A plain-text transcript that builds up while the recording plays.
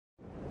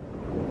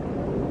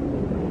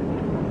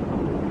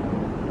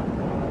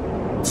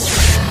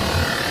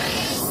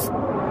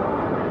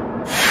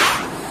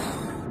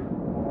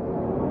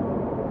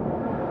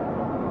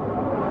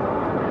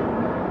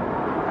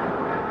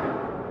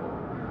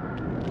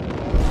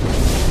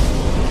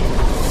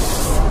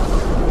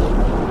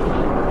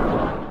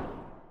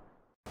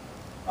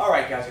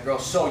Alright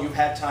girls, so you've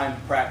had time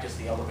to practice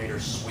the elevator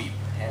sweep,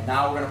 and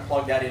now we're going to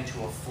plug that into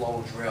a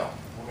flow drill.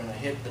 We're going to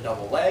hit the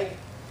double leg,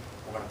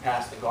 we're going to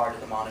pass the guard to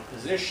the mounted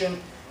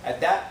position. At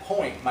that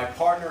point, my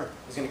partner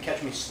is going to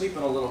catch me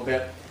sleeping a little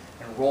bit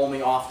and roll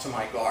me off to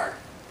my guard.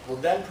 We'll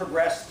then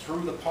progress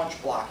through the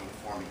punch blocking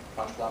for me.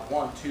 Punch block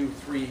 1, 2,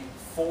 3,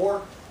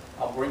 4.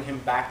 I'll bring him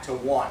back to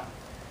 1.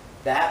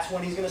 That's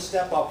when he's going to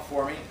step up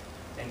for me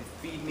and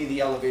feed me the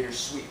elevator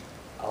sweep.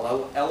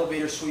 I'll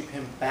elevator sweep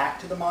him back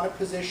to the mounted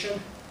position,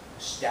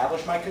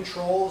 establish my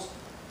controls,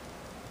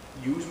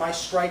 use my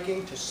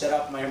striking to set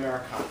up my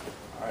Americana.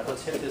 All right,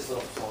 let's hit this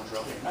little flow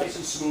drill here. Nice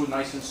and smooth,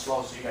 nice and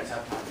slow, so you guys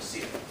have time to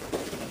see it.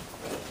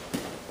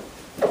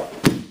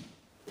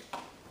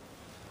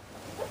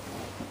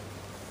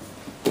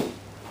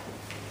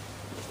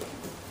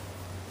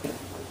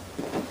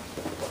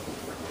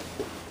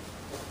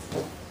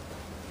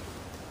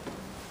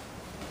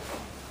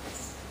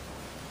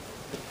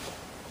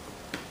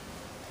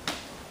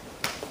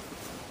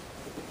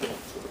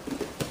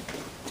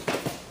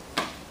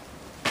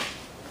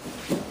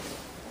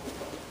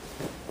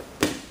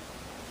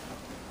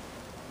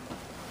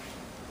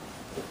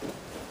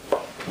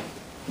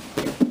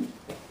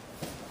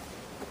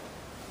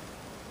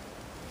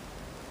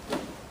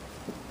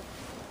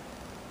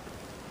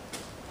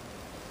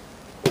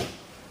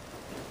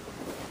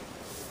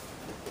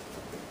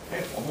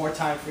 Okay, one more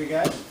time for you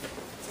guys.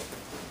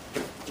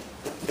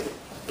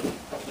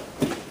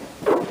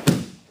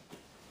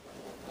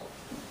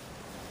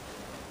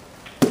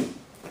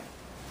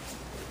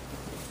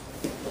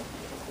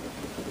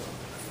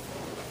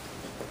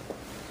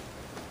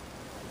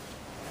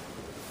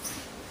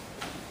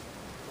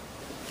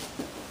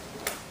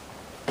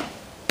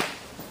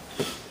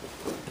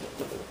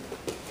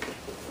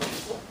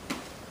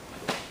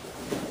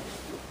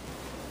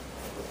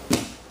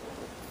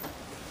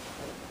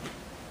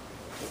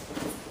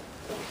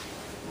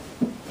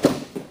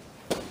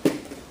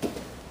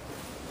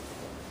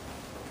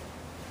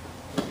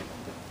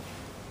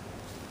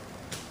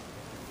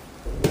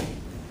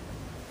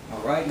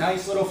 Alright,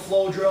 nice little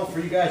flow drill for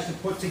you guys to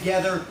put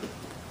together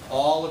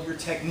all of your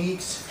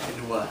techniques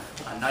into a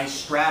nice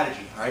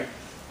strategy. Alright,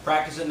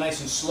 practice it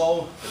nice and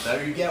slow. The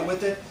better you get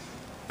with it,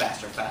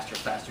 faster, faster,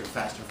 faster,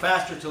 faster,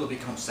 faster, till it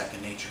becomes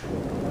second nature.